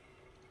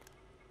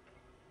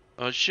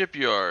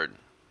 Shipyard.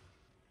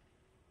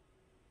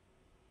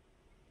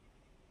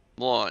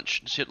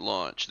 Launch. Just hit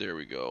launch. There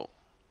we go.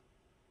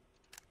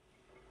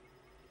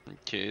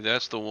 Okay,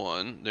 that's the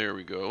one. There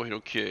we go. Hit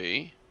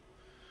OK.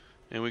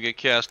 And we get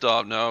cast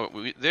off. Now,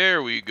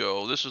 there we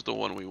go. This is the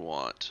one we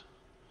want.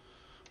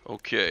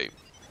 Okay.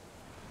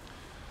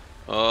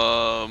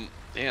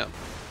 Damn.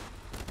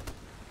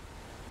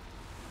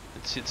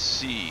 Let's hit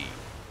C.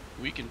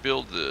 We can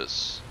build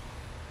this.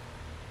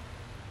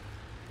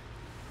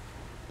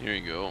 Here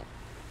you go.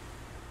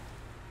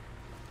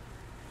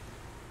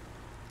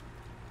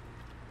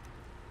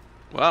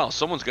 Wow,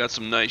 someone's got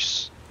some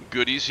nice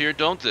goodies here,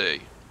 don't they?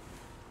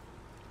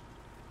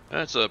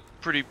 That's a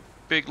pretty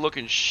big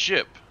looking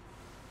ship.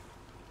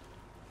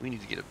 We need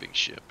to get a big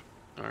ship.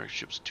 Our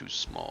ship's too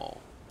small.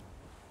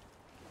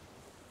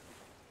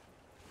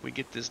 If we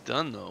get this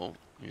done though,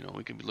 you know,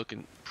 we can be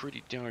looking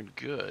pretty darn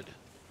good.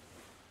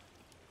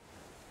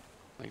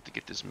 I'd like to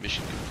get this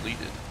mission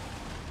completed.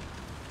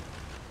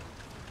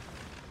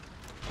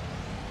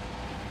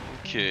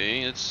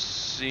 Okay, let's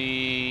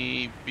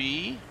see.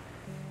 B.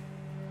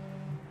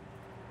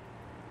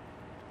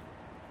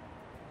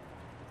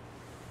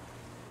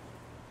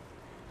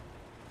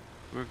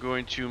 We're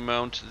going to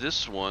mount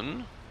this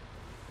one.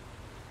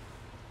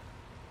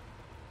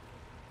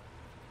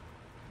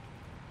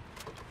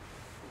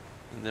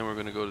 And then we're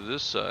going to go to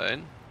this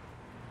side.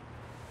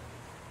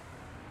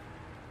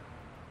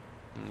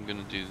 I'm going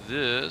to do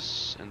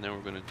this, and then we're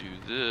going to do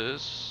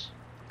this.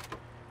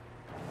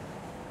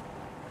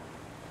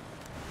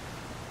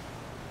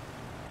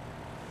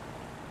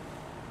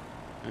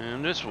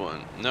 And this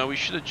one. Now we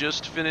should have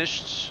just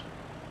finished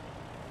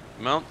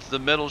mount the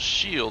metal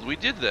shield. We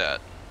did that.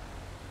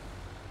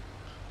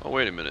 Oh,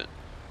 wait a minute.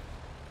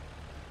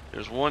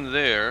 There's one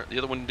there. The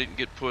other one didn't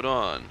get put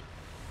on.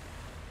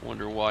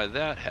 Wonder why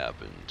that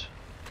happened.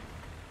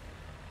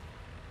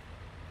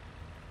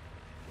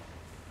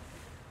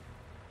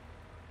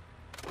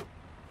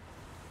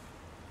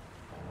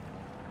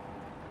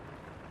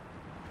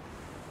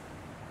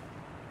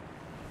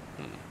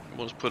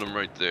 We'll just put them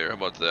right there. How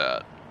about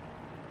that?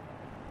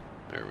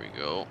 There we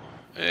go.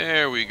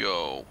 There we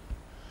go.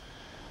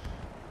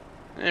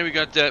 And we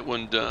got that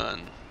one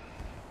done.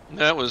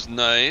 That was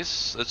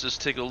nice. Let's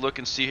just take a look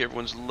and see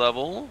everyone's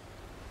level.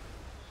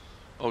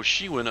 Oh,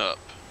 she went up.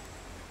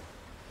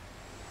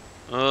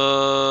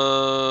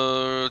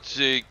 Let's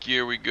see.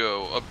 Here we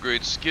go.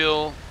 Upgrade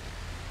skill.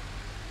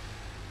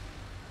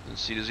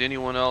 Let's see. Does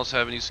anyone else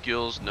have any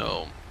skills?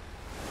 No.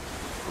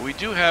 But we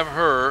do have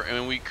her,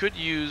 and we could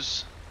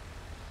use...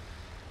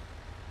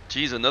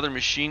 Geez, another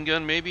machine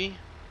gun, maybe?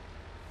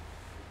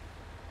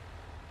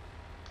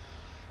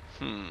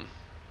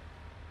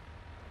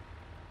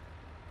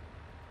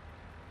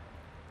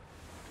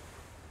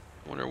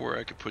 Wonder where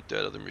I could put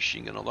that other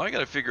machine gun. Although I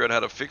gotta figure out how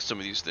to fix some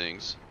of these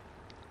things.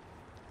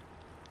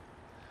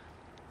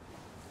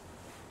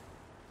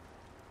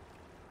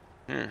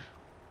 Here.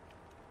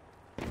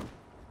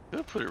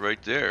 I'll put it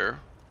right there.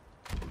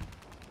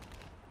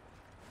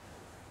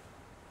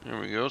 There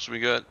we go. So we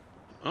got...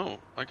 Oh,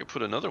 I could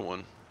put another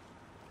one.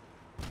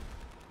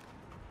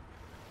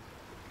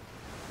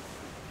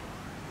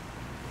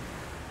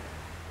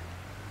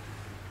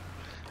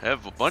 I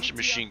have a bunch of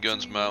machine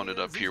guns mounted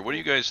up here. What do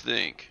you guys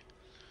think?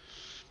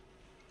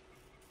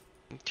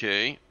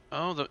 Okay.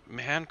 Oh, the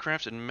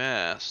handcrafted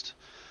mast.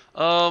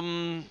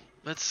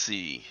 Let's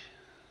see.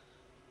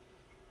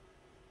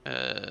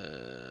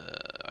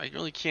 I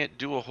really can't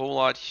do a whole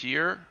lot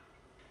here.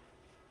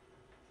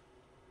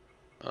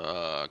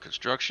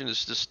 Construction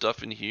is this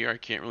stuff in here. I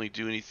can't really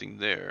do anything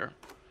there.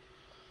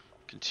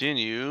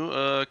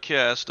 Continue.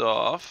 Cast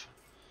off.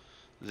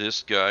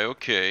 This guy,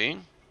 okay.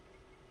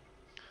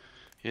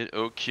 Hit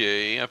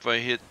OK. If I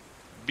hit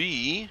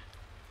B...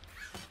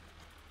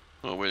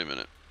 Oh, wait a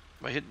minute.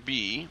 If I hit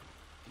B...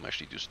 I'll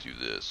actually just do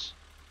this.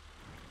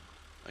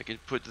 I can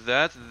put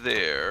that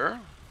there.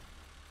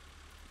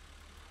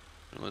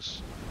 And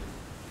let's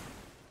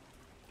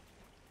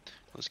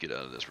get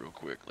out of this real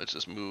quick. Let's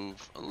just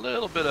move a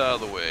little bit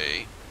out of the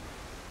way.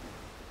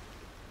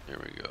 There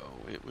we go.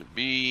 It would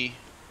be...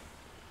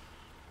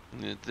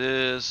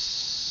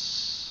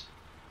 This...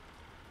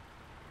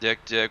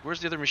 Deck.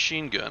 Where's the other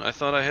machine gun? I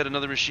thought I had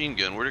another machine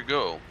gun. Where'd it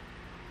go?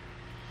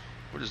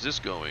 Where is this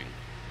going?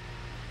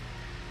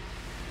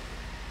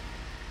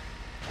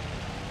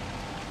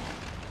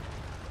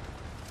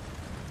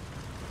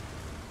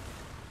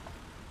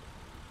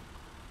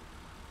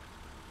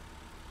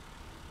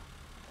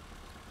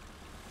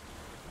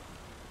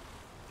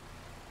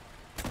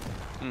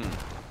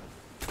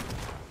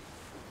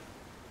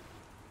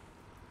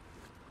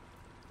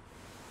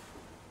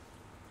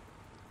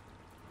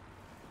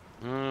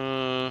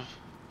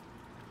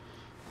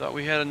 Thought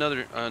we had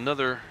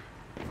another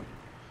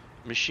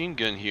machine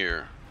gun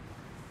here.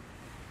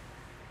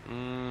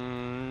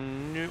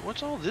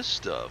 What's all this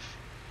stuff?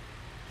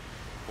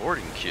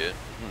 Boarding kit.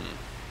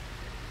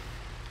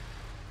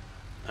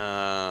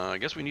 I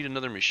guess we need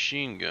another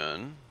machine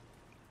gun.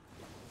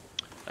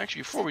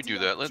 Actually, before we do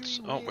that, let's...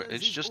 Oh, wait,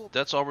 it's just...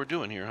 That's all we're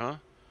doing here, huh?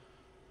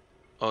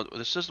 Oh,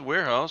 this is the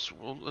warehouse.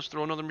 Well, let's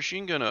throw another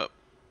machine gun up.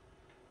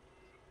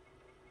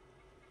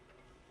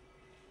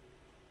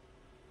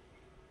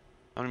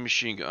 How many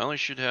machine gun? I only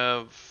should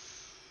have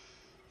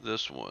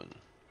this one.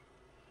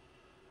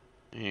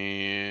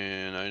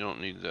 And I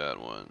don't need that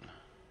one.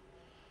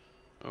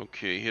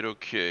 Okay, hit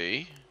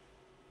OK.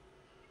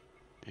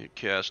 Hit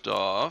cast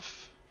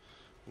off.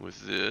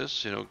 With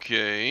this, hit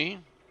OK.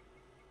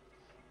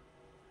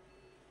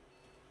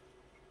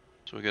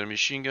 So we got a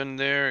machine gun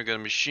there, I got a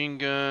machine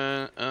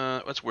gun.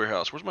 That's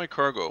warehouse. Where's my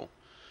cargo?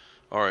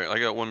 Alright, I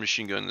got one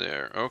machine gun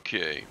there.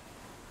 Okay.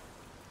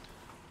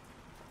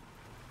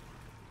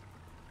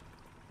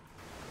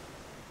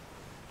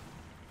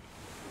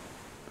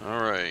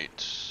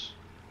 Alright.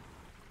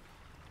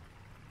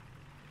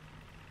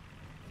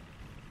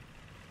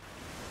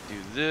 Do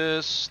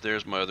this.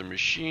 There's my other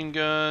machine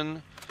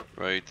gun.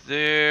 Right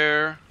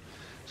there.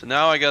 So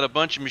now I got a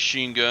bunch of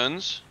machine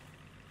guns.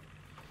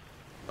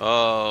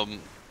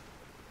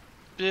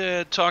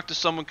 Yeah, talk to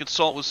someone,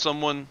 consult with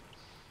someone.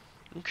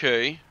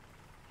 Okay.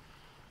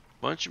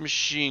 Bunch of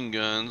machine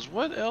guns.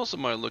 What else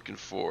am I looking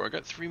for? I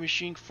got three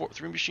machine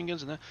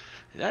guns, and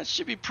that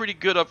should be pretty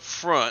good up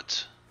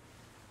front.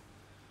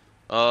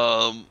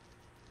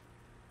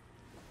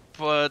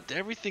 but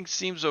everything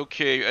seems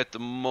okay at the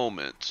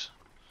moment.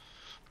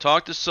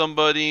 Talk to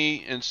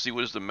somebody and see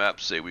what does the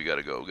map say. We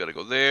gotta go. We gotta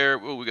go there.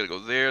 Oh, we gotta go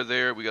there,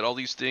 there. We got all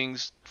these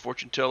things.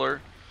 Fortune teller.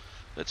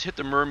 Let's hit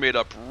the mermaid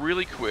up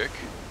really quick.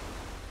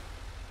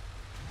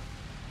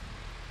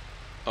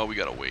 Oh, we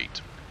gotta wait.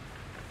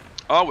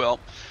 Oh well.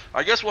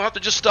 I guess we'll have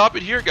to just stop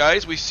it here,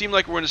 guys. We seem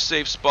like we're in a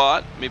safe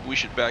spot. Maybe we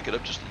should back it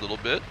up just a little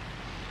bit.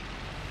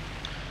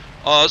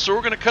 So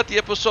we're gonna cut the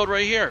episode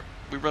right here.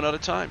 We've run out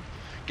of time.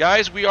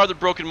 Guys, we are the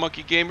Broken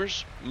Monkey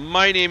Gamers.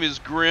 My name is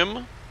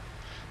Grim,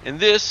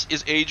 and this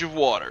is Age of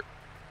Water.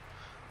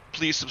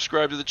 Please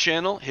subscribe to the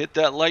channel, hit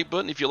that like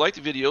button if you like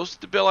the videos,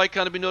 hit the bell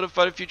icon to be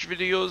notified of future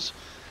videos,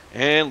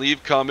 and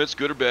leave comments,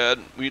 good or bad.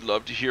 We'd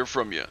love to hear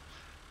from you.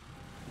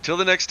 Until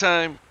the next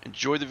time,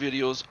 enjoy the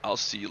videos. I'll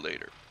see you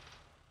later.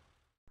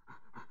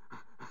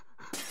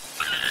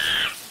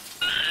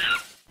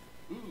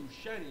 Ooh,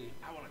 shiny.